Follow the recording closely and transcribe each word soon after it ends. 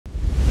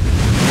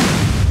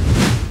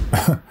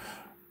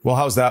Well,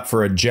 how's that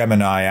for a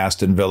Gemini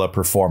Aston Villa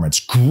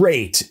performance?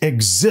 Great,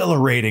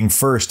 exhilarating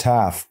first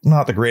half.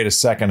 Not the greatest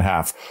second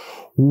half.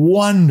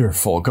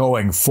 Wonderful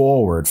going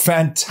forward.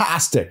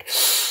 Fantastic.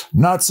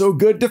 Not so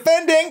good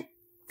defending.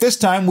 This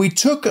time we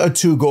took a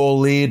 2-goal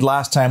lead.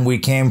 Last time we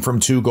came from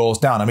 2 goals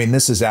down. I mean,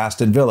 this is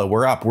Aston Villa.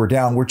 We're up, we're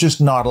down. We're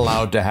just not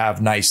allowed to have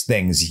nice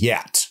things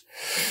yet.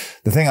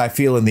 The thing I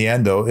feel in the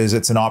end, though, is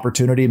it's an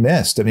opportunity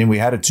missed. I mean, we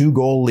had a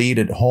 2-goal lead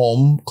at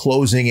home,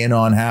 closing in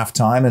on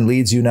halftime, and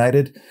Leeds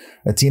United,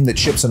 a team that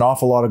ships an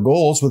awful lot of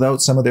goals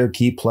without some of their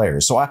key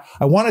players. So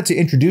I wanted to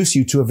introduce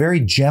you to a very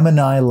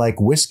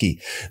Gemini-like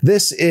whiskey.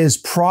 This is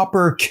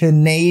proper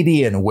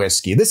Canadian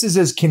whiskey. This is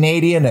as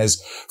Canadian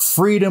as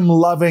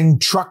freedom-loving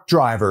truck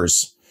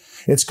drivers.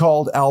 It's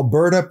called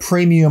Alberta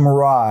Premium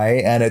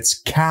Rye, and it's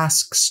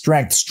cask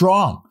strength.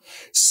 Strong.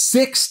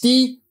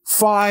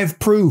 65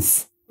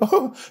 proof.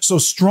 Oh, so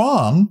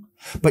strong,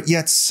 but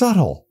yet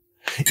subtle.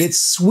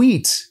 It's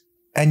sweet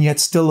and yet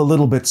still a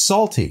little bit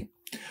salty.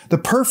 The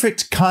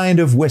perfect kind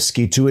of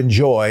whiskey to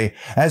enjoy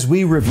as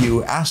we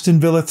review Aston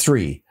Villa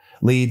 3,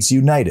 Leeds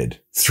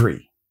United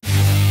 3.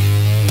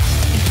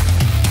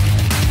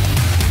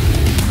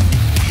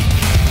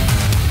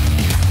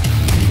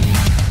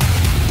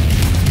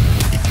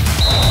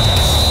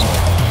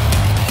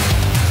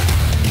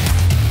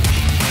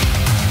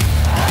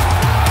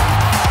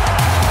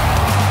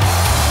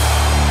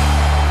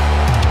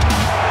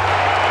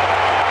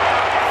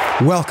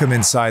 Welcome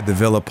inside the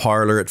Villa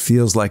parlor. It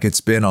feels like it's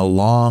been a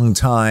long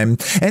time.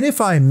 And if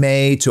I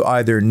may, to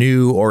either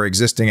new or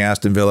existing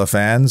Aston Villa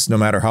fans, no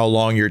matter how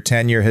long your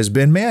tenure has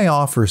been, may I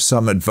offer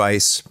some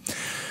advice?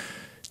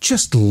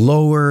 Just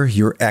lower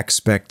your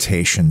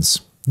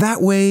expectations.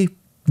 That way,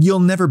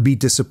 you'll never be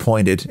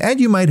disappointed, and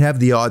you might have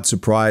the odd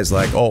surprise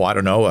like, oh, I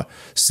don't know, a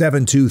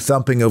 7-2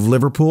 thumping of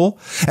Liverpool.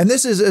 And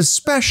this is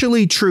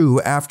especially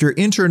true after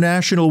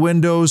international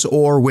windows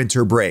or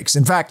winter breaks.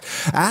 In fact,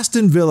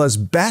 Aston Villa's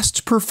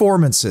best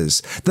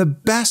performances, the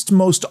best,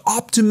 most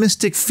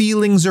optimistic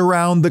feelings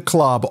around the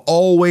club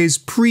always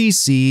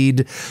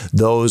precede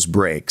those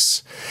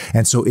breaks.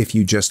 And so if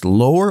you just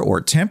lower or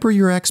temper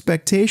your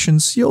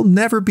expectations, you'll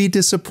never be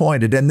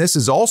disappointed. And this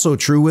is also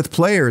true with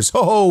players.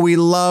 Oh, we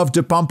love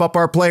to pump up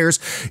our players.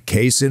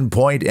 Case in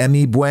point,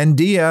 Emi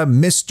Buendia,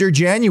 Mr.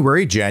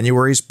 January,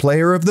 January's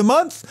player of the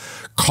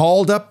month,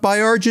 called up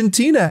by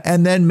Argentina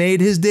and then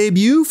made his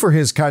debut for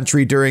his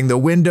country during the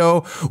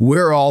window.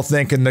 We're all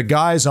thinking the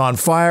guy's on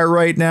fire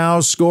right now,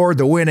 scored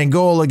the winning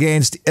goal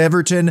against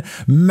Everton.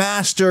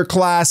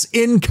 Masterclass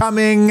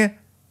incoming.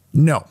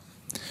 No.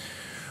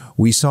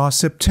 We saw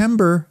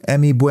September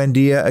Emi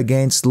Buendia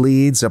against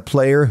Leeds, a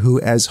player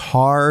who, as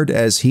hard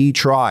as he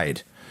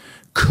tried,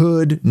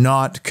 could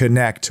not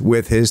connect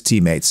with his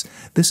teammates.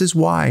 This is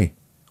why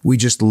we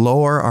just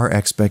lower our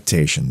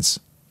expectations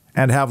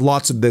and have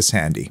lots of this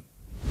handy.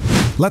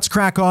 Let's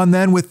crack on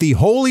then with the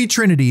Holy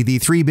Trinity, the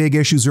 3 big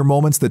issues or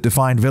moments that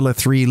defined Villa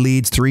 3,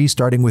 Leeds 3,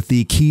 starting with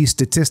the key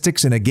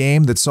statistics in a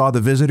game that saw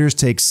the visitors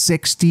take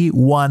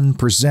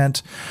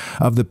 61%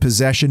 of the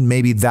possession.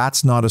 Maybe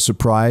that's not a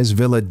surprise.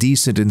 Villa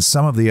decent in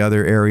some of the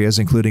other areas,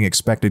 including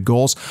expected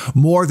goals.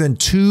 More than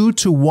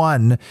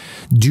 2-to-1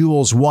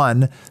 duels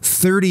won.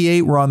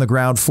 38 were on the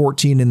ground,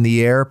 14 in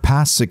the air.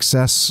 Pass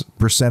success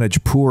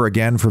percentage poor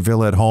again for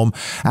Villa at home.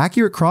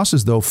 Accurate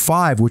crosses, though,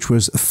 5, which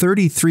was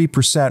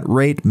 33%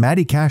 rate.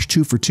 Matty Cash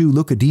 2 for 2,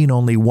 Luka Dean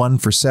only 1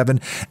 for 7,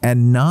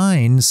 and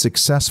 9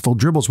 successful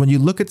dribbles. When you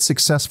look at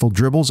successful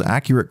dribbles,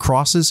 accurate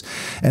crosses,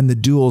 and the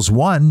duels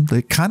won,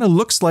 it kind of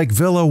looks like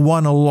Villa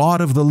won a lot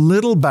of the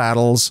little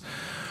battles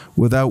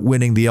without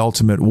winning the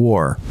ultimate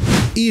war.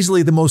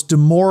 Easily the most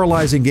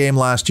demoralizing game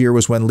last year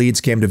was when Leeds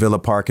came to Villa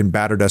Park and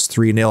battered us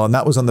 3-0, and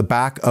that was on the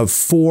back of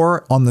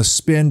 4 on the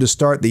spin to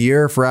start the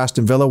year for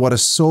Aston Villa. What a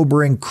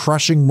sobering,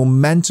 crushing,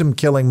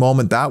 momentum-killing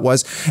moment that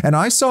was. And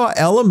I saw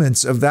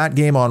elements of that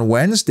game on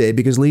Wednesday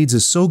because Leeds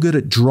is so good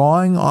at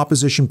drawing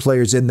opposition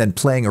players in, then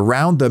playing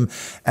around them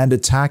and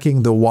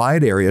attacking the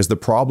wide areas. The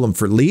problem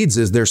for Leeds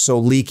is they're so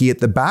leaky at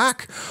the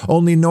back.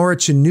 Only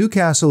Norwich and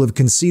Newcastle have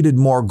conceded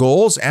more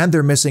goals, and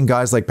they're missing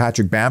guys like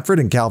Patrick Bamford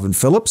and Calvin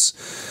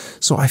Phillips.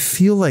 So I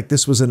feel like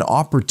this was an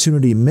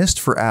opportunity missed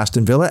for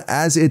Aston Villa.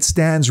 As it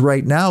stands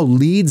right now,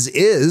 Leeds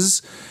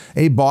is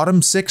a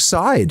bottom 6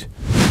 side.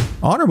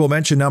 Honorable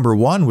mention number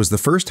 1 was the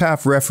first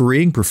half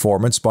refereeing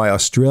performance by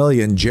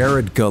Australian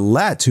Jared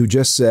Gillett, who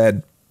just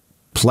said,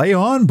 play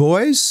on,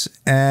 boys.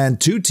 And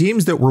 2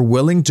 teams that were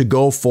willing to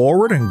go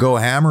forward and go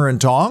hammer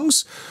and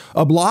tongs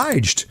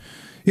obliged.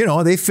 You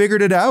know, they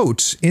figured it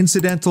out.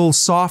 Incidental,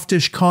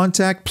 softish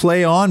contact,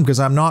 play on, because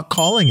I'm not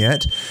calling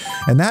it.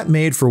 And that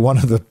made for one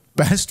of the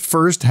best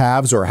first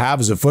halves or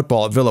halves of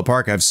football at Villa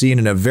Park I've seen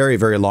in a very,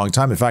 very long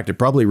time. In fact, it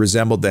probably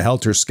resembled the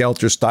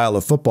helter-skelter style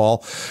of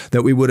football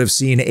that we would have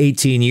seen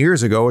 18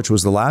 years ago, which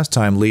was the last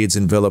time Leeds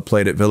and Villa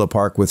played at Villa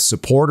Park with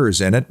supporters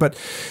in it. But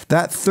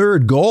that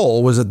third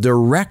goal was a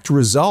direct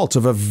result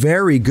of a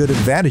very good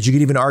advantage. You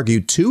could even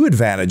argue two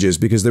advantages,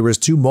 because there was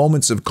two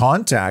moments of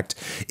contact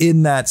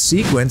in that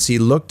sequence. He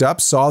looked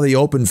up, saw the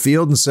open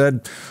field, and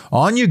said,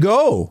 "On you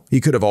go."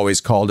 He could have always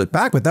called it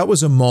back, but that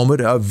was a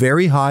moment of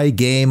very high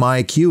game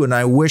IQ, and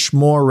I wish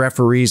more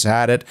referees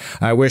had it.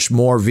 I wish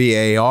more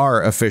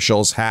VAR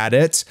officials had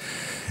it.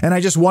 And I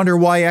just wonder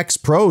why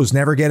ex-pros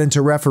never get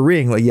into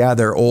refereeing. Well, yeah,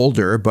 they're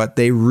older, but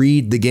they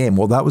read the game.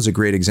 Well, that was a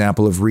great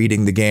example of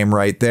reading the game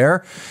right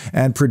there.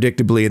 And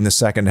predictably, in the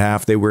second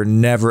half, they were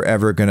never,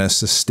 ever going to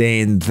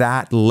sustain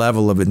that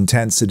level of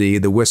intensity.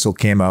 The whistle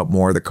came out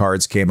more, the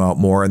cards came out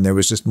more, and there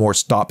was just more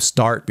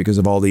stop-start because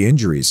of all the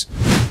injuries.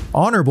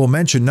 Honorable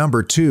mention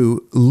number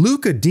 2,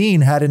 Luca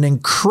Dean had an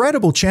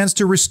incredible chance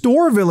to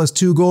restore Villa's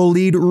 2-goal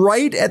lead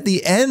right at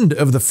the end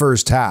of the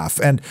first half.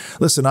 And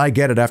listen, I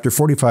get it. After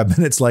 45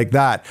 minutes like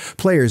that,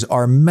 players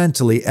are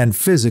mentally and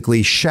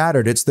physically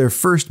shattered. It's their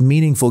first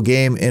meaningful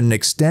game in an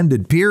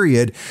extended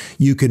period.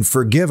 You can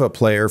forgive a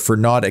player for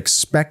not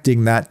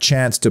expecting that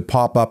chance to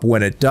pop up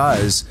when it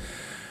does.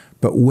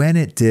 But when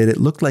it did, it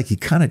looked like he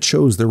kind of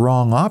chose the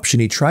wrong option.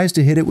 He tries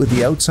to hit it with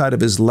the outside of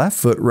his left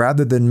foot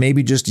rather than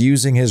maybe just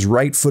using his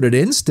right-footed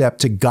instep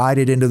to guide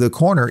it into the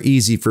corner.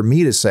 Easy for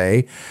me to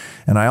say.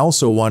 And I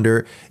also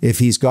wonder if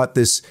he's got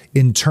this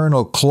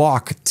internal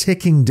clock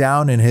ticking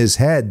down in his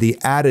head, the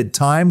added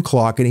time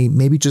clock, and he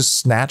maybe just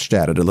snatched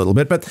at it a little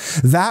bit. But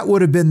that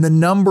would have been the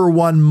number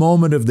one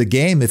moment of the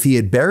game if he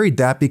had buried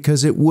that,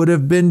 because it would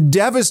have been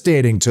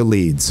devastating to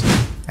Leeds.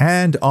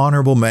 And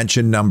honorable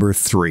mention number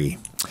 3.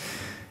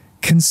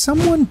 Can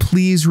someone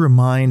please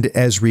remind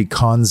Ezri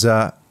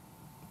Konsa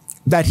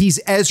that he's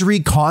Ezri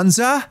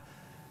Konsa?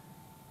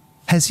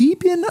 Has he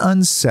been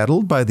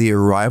unsettled by the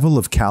arrival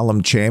of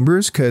Callum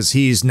Chambers? Because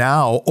he's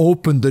now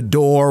opened the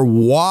door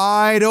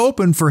wide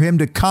open for him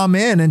to come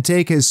in and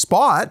take his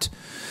spot.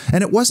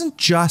 And it wasn't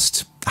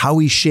just how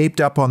he shaped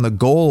up on the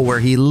goal, where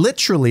he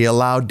literally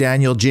allowed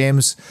Daniel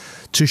James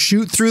to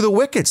shoot through the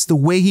wickets, the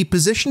way he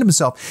positioned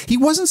himself. He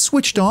wasn't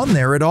switched on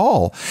there at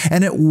all.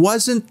 And it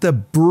wasn't the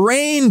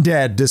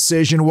brain-dead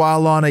decision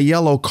while on a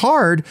yellow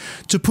card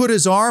to put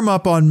his arm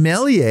up on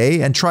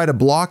Meslier and try to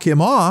block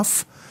him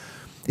off.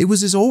 It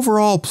was his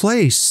overall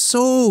play,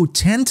 so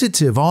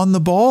tentative on the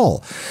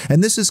ball.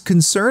 And this is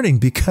concerning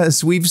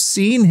because we've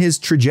seen his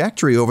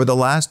trajectory over the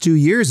last 2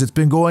 years. It's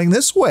been going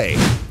this way.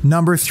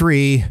 Number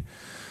 3,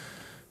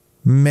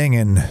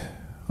 Mingen.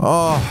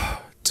 Oh,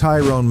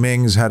 Tyrone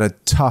Mings had a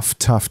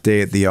tough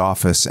day at the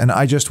office. And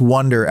I just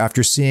wonder,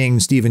 after seeing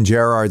Steven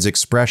Gerrard's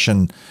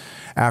expression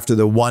after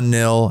the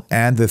 1-0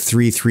 and the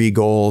 3-3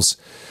 goals,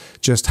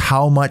 just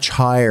how much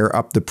higher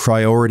up the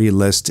priority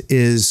list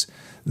is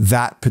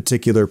that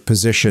particular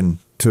position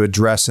to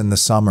address in the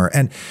summer.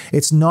 And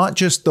it's not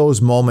just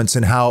those moments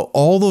and how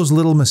all those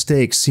little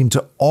mistakes seem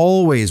to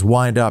always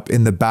wind up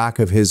in the back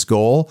of his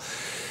goal.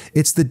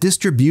 It's the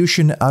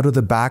distribution out of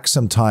the back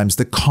sometimes,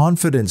 the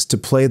confidence to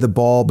play the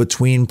ball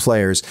between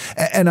players.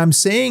 And I'm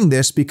saying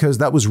this because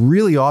that was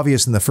really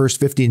obvious in the first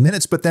 15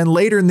 minutes, but then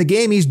later in the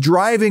game, he's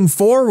driving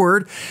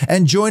forward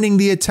and joining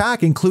the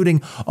attack,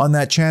 including on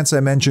that chance I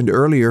mentioned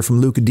earlier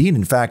from Luca Dean.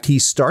 In fact, he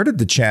started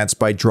the chance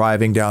by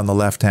driving down the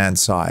left-hand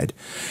side.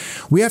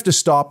 We have to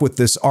stop with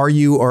this, are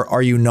you or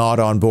are you not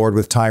on board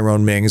with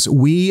Tyrone Mings?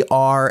 We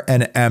are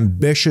an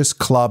ambitious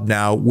club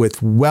now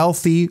with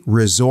wealthy,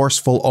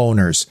 resourceful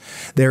owners.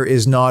 There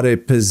is not a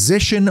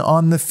position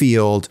on the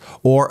field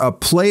or a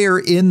player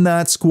in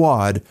that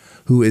squad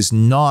who is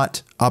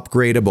not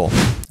upgradable.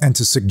 And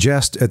to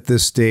suggest at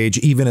this stage,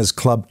 even as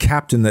club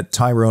captain, that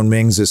Tyrone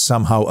Mings is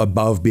somehow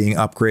above being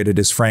upgraded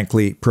is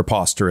frankly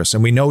preposterous.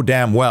 And we know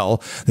damn well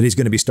that he's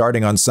going to be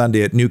starting on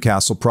Sunday at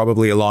Newcastle,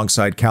 probably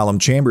alongside Callum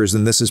Chambers.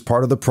 And this is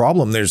part of the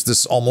problem. There's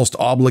this almost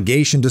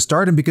obligation to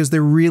start him because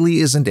there really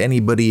isn't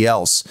anybody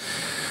else.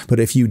 But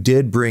if you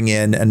did bring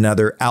in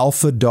another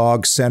alpha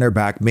dog center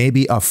back,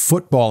 maybe a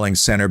footballing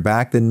center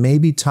back, then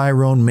maybe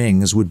Tyrone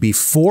Mings would be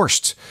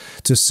forced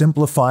to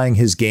simplifying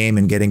his game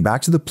and getting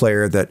back to the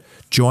player that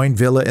joined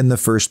Villa in the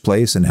first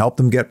place and helped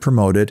them get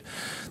promoted,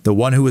 the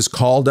one who was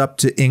called up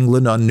to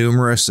England on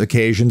numerous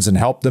occasions and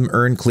helped them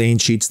earn clean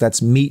sheets.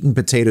 That's meat and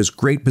potatoes,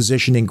 great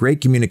positioning,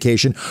 great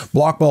communication,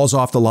 block balls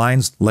off the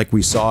lines like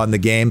we saw in the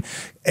game,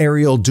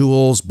 aerial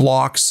duels,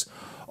 blocks,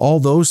 all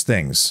those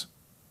things.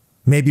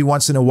 Maybe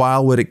once in a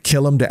while, would it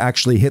kill him to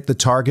actually hit the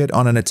target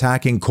on an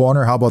attacking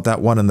corner? How about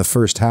that one in the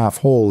first half?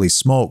 Holy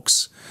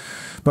smokes.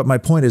 But my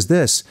point is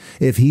this,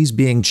 if he's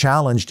being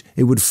challenged,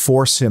 it would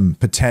force him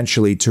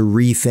potentially to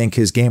rethink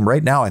his game.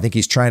 Right now, I think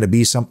he's trying to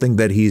be something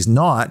that he's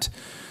not,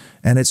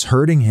 and it's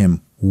hurting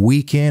him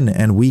week in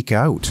and week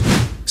out.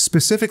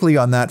 Specifically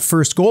on that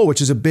first goal, which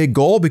is a big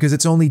goal because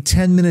it's only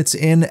 10 minutes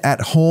in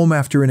at home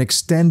after an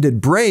extended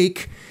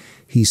break,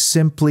 He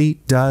simply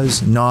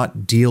does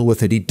not deal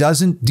with it. He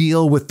doesn't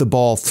deal with the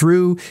ball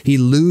through. He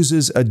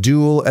loses a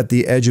duel at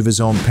the edge of his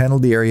own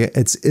penalty area.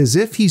 It's as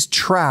if he's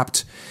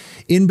trapped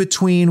in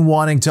between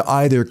wanting to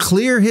either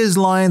clear his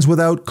lines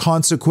without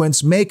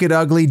consequence, make it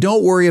ugly,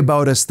 don't worry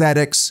about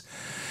aesthetics,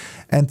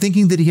 and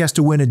thinking that he has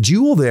to win a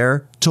duel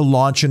there to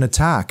launch an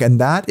attack. And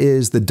that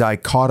is the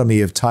dichotomy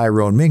of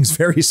Tyrone Mings,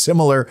 very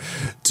similar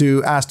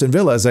to Aston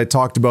Villa, as I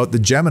talked about the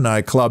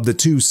Gemini Club, the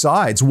two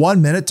sides.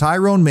 1 minute,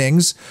 Tyrone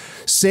Mings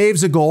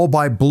saves a goal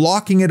by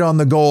blocking it on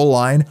the goal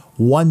line.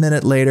 1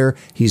 minute later,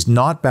 he's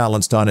not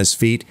balanced on his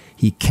feet.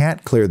 He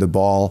can't clear the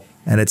ball,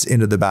 and it's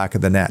into the back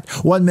of the net.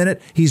 1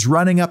 minute, he's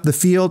running up the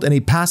field and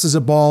he passes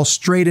a ball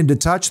straight into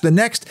touch. The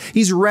next,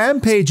 he's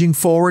rampaging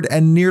forward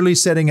and nearly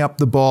setting up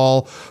the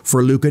ball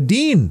for Luca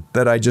Dean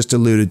that I just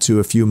alluded to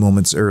a few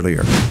moments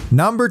earlier.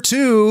 Number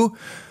 2,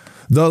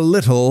 the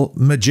little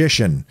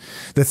magician.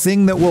 The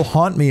thing that will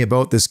haunt me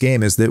about this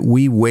game is that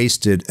we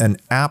wasted an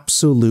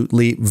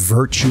absolutely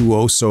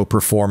virtuoso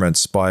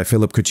performance by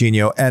Philippe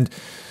Coutinho. And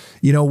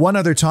you know, one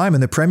other time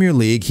in the Premier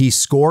League, he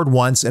scored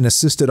once and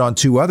assisted on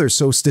 2 others.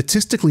 So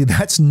statistically,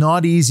 that's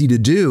not easy to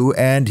do.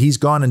 And he's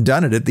gone and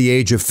done it at the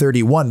age of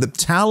 31. The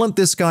talent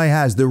this guy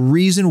has, the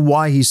reason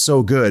why he's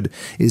so good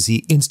is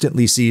he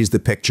instantly sees the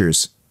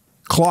pictures.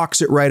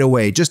 Clocks it right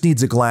away, just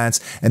needs a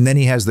glance, and then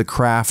he has the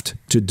craft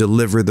to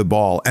deliver the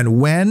ball. And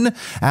when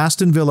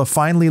Aston Villa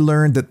finally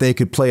learned that they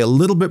could play a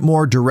little bit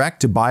more direct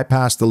to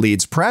bypass the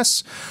Leeds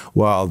press,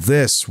 well,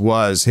 this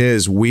was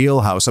his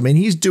wheelhouse. I mean,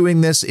 he's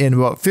doing this in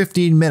about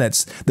 15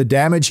 minutes. The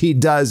damage he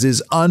does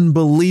is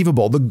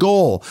unbelievable. The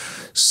goal,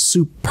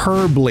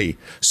 superbly,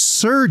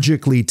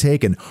 surgically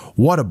taken.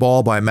 What a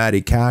ball by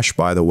Matty Cash,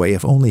 by the way.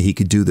 If only he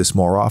could do this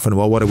more often.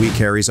 Well, what a week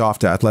carries off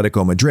to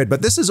Atletico Madrid.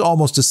 But this is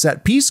almost a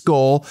set-piece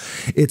goal.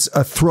 It's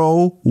a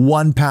throw,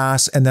 one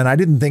pass, and then I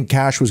didn't think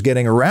Cash was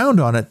getting around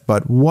on it,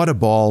 but what a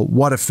ball,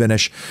 what a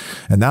finish.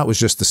 And that was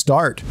just the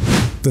start.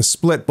 The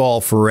split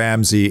ball for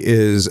Ramsey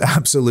is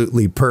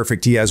absolutely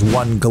perfect. He has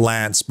one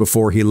glance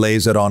before he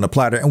lays it on a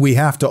platter. And we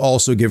have to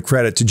also give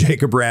credit to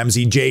Jacob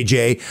Ramsey,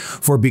 JJ,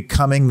 for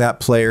becoming that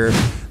player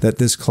that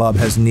this club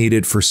has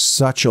needed for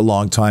such a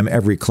long time.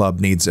 Every club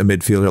needs a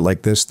midfielder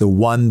like this, the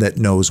one that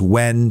knows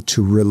when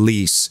to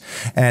release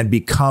and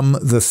become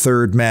the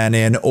third man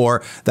in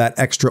or that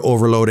extra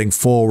overloading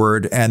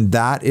forward. And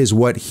that is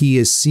what he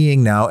is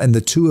seeing now. And the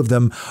two of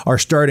them are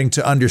starting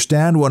to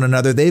understand one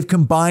another. They've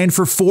combined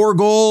for 4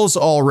 goals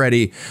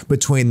already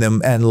between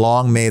them, and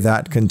long may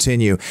that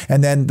continue.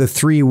 And then the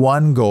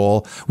 3-1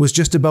 goal was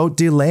just about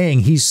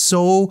delaying. He's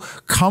so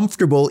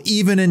comfortable,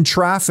 even in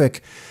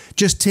traffic,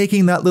 just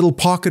taking that little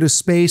pocket of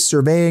space,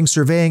 surveying.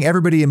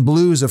 Everybody in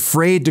blue is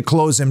afraid to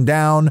close him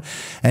down.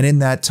 And in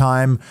that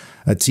time,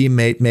 a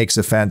teammate makes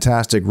a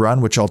fantastic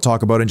run, which I'll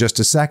talk about in just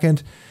a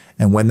second.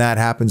 And when that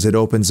happens, it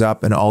opens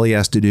up, and all he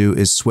has to do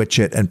is switch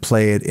it and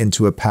play it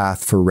into a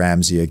path for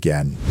Ramsey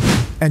again.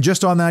 And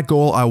just on that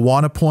goal, I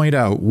want to point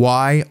out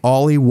why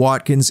Ollie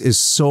Watkins is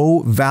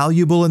so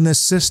valuable in this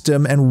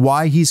system and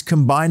why he's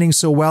combining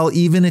so well,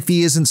 even if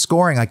he isn't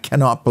scoring. I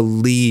cannot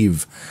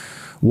believe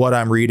what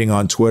I'm reading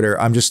on Twitter.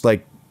 I'm just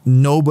like,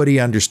 nobody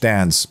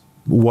understands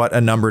what a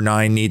number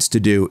 9 needs to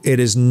do. It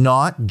is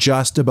not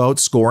just about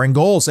scoring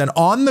goals. And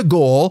on the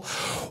goal,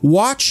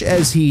 watch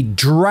as he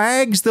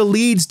drags the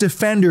Leeds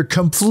defender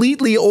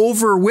completely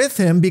over with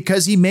him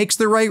because he makes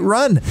the right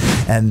run.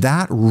 And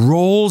that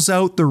rolls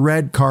out the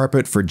red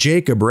carpet for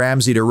Jacob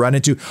Ramsey to run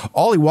into.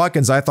 Ollie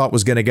Watkins, I thought,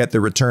 was going to get the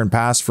return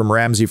pass from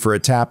Ramsey for a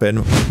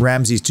tap-in.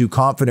 Ramsey's too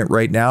confident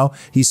right now.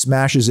 He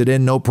smashes it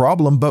in, no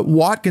problem. But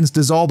Watkins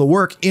does all the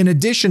work, in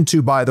addition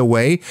to, by the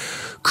way,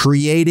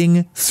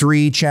 creating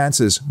 3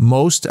 chances.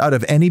 Most out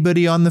of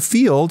anybody on the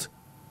field,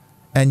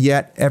 and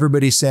yet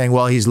everybody's saying,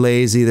 well, he's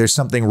lazy, there's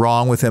something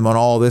wrong with him, on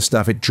all this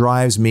stuff. It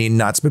drives me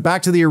nuts. But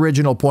back to the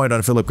original point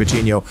on Philippe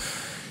Coutinho.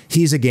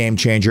 He's a game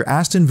changer.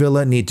 Aston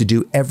Villa need to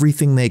do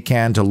everything they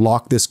can to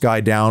lock this guy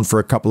down for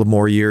a couple of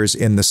more years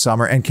in the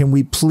summer. And can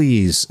we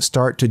please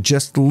start to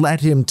just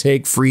let him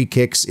take free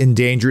kicks in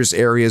dangerous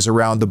areas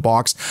around the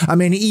box? I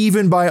mean,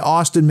 even by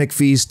Austin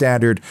McPhee's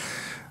standard,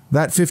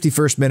 that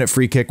 51st minute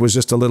free kick was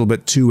just a little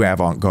bit too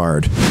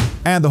avant-garde.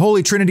 And the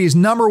Holy Trinity's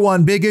number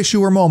 1 big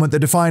issue or moment that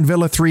defined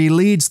Villa 3,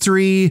 Leeds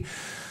 3,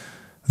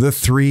 the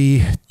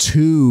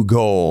 3-2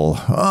 goal.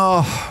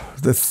 Oh,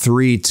 the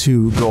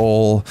 3-2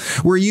 goal.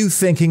 Were you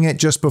thinking it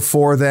just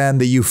before then?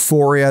 The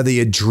euphoria,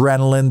 the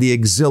adrenaline, the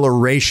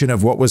exhilaration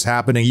of what was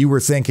happening. You were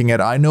thinking it.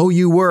 I know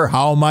you were.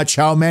 How much?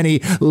 How many?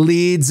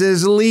 Leeds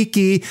is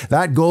leaky.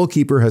 That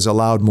goalkeeper has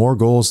allowed more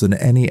goals than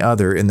any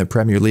other in the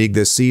Premier League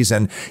this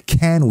season.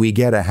 Can we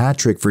get a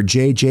hat-trick for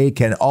JJ?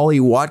 Can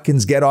Ollie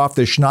Watkins get off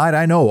the schneid?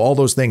 I know all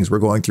those things were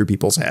going through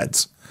people's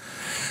heads.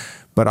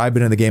 But I've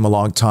been in the game a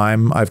long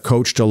time. I've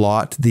coached a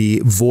lot.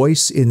 The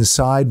voice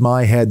inside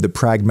my head, the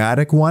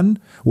pragmatic one,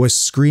 was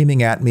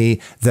screaming at me,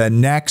 the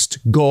next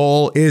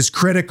goal is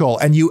critical,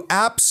 and you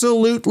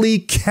absolutely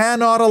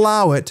cannot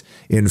allow it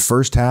in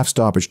first half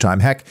stoppage time.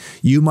 Heck,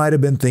 you might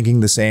have been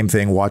thinking the same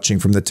thing watching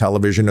from the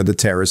television or the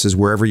terraces,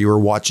 wherever you were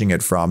watching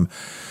it from.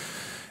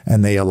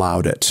 and they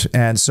allowed it.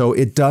 And so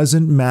it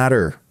doesn't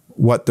matter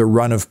what the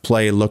run of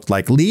play looked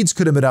like. Leeds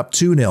could have been up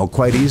 2-0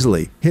 quite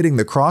easily, hitting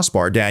the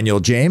crossbar, Daniel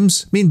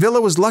James. I mean,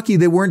 Villa was lucky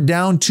they weren't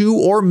down 2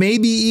 or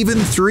maybe even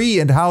 3,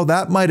 and how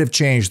that might have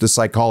changed the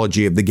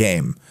psychology of the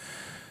game.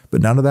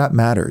 But none of that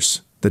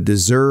matters. The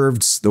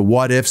deserveds, the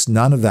what-ifs,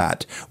 none of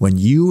that. When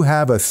you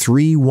have a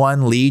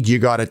 3-1 lead, you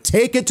got to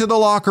take it to the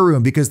locker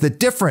room, because the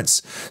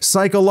difference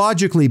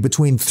psychologically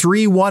between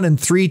 3-1 and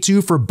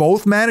 3-2 for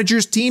both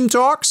managers' team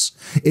talks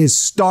is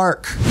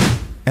stark.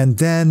 And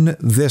then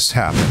this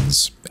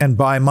happens. And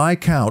by my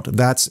count,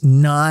 that's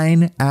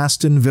 9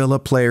 Aston Villa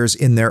players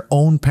in their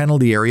own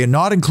penalty area,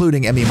 not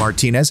including Emi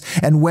Martinez.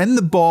 And when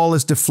the ball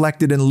is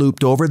deflected and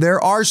looped over,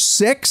 there are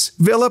 6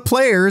 Villa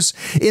players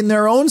in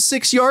their own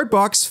 6-yard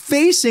box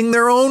facing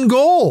their own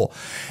goal.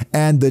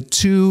 And the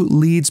 2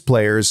 Leeds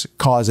players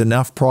cause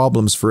enough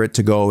problems for it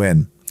to go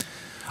in.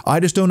 I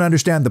just don't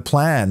understand the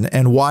plan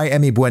and why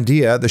Emi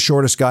Buendia, the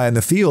shortest guy in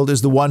the field,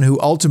 is the one who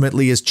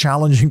ultimately is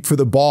challenging for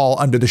the ball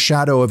under the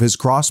shadow of his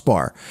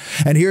crossbar.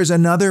 And here's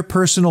another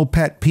personal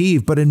pet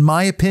peeve, but in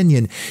my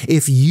opinion,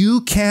 if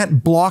you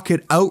can't block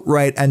it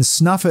outright and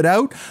snuff it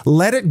out,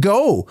 let it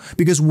go.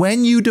 Because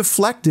when you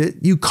deflect it,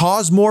 you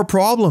cause more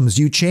problems.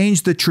 You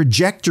change the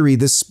trajectory,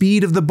 the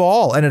speed of the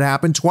ball. And it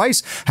happened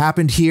twice.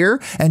 Happened here,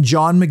 and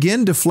John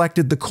McGinn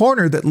deflected the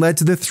corner that led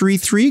to the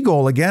 3-3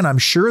 goal. Again, I'm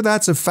sure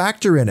that's a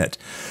factor in it.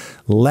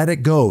 Let it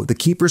go. The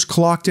keeper's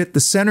clocked it.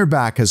 The center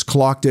back has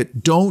clocked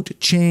it. Don't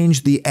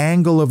change the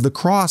angle of the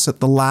cross at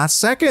the last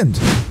second.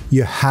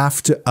 You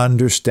have to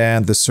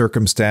understand the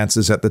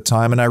circumstances at the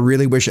time, and I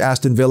really wish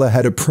Aston Villa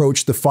had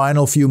approached the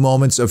final few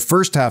moments of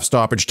first half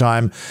stoppage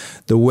time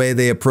the way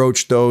they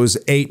approached those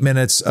 8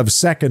 minutes of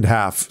second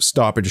half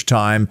stoppage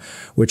time,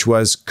 which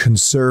was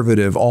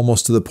conservative,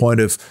 almost to the point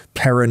of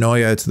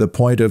paranoia, to the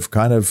point of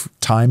kind of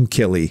time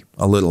killy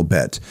a little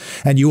bit.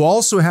 And you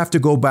also have to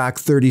go back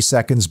 30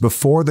 seconds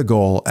before the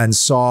goal and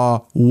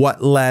saw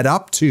what led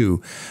up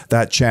to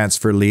that chance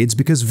for Leeds,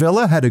 because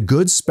Villa had a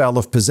good spell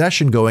of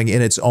possession going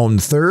in its own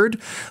third.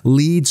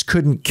 Leeds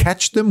couldn't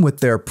catch them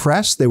with their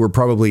press. They were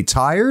probably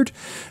tired.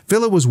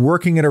 Villa was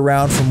working it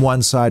around from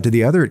one side to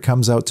the other. It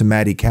comes out to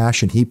Matty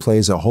Cash, and he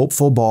plays a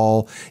hopeful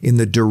ball in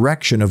the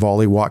direction of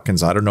Ollie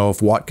Watkins. I don't know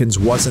if Watkins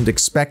wasn't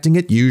expecting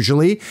it.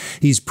 Usually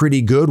he's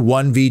pretty good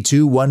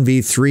 1v2,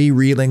 1v3,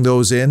 reeling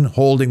those in,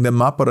 holding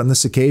them up. But on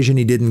this occasion,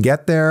 he didn't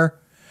get there.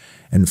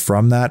 And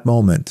from that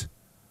moment,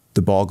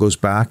 the ball goes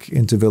back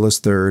into Villa's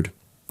third,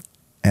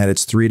 and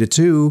it's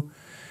 3-2.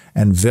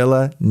 And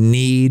Villa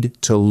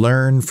need to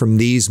learn from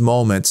these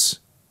moments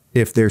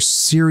if they're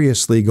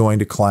seriously going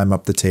to climb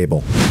up the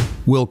table.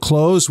 We'll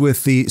close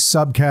with the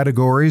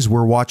subcategories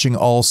we're watching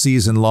all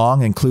season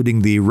long,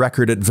 including the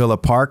record at Villa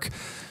Park.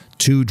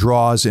 2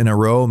 draws in a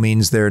row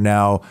means they're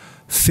now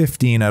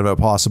 15 out of a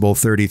possible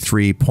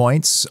 33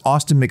 points.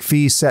 Austin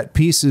McPhee set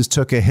pieces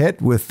took a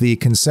hit with the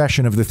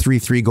concession of the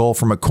 3-3 goal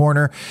from a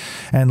corner,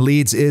 and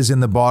Leeds is in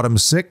the bottom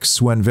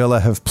 6 when Villa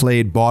have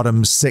played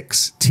bottom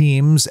 6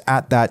 teams.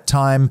 At that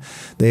time,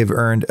 they've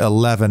earned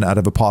 11 out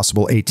of a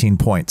possible 18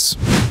 points.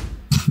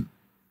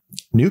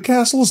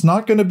 Newcastle's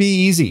not going to be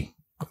easy.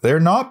 They're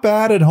not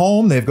bad at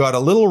home. They've got a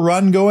little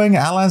run going.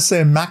 Alain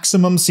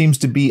Saint-Maximin seems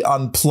to be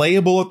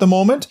unplayable at the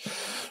moment.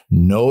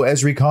 No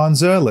Ezri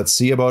Konsa. Let's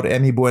see about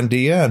Emi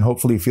Buendia, and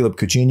hopefully Philippe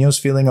Coutinho's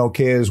feeling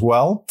okay as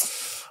well.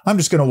 I'm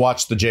just going to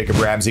watch the Jacob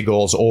Ramsey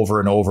goals over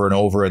and over and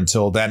over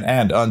until then.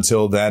 And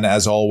until then,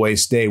 as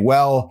always, stay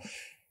well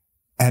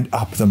and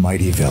up the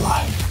mighty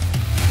Villa.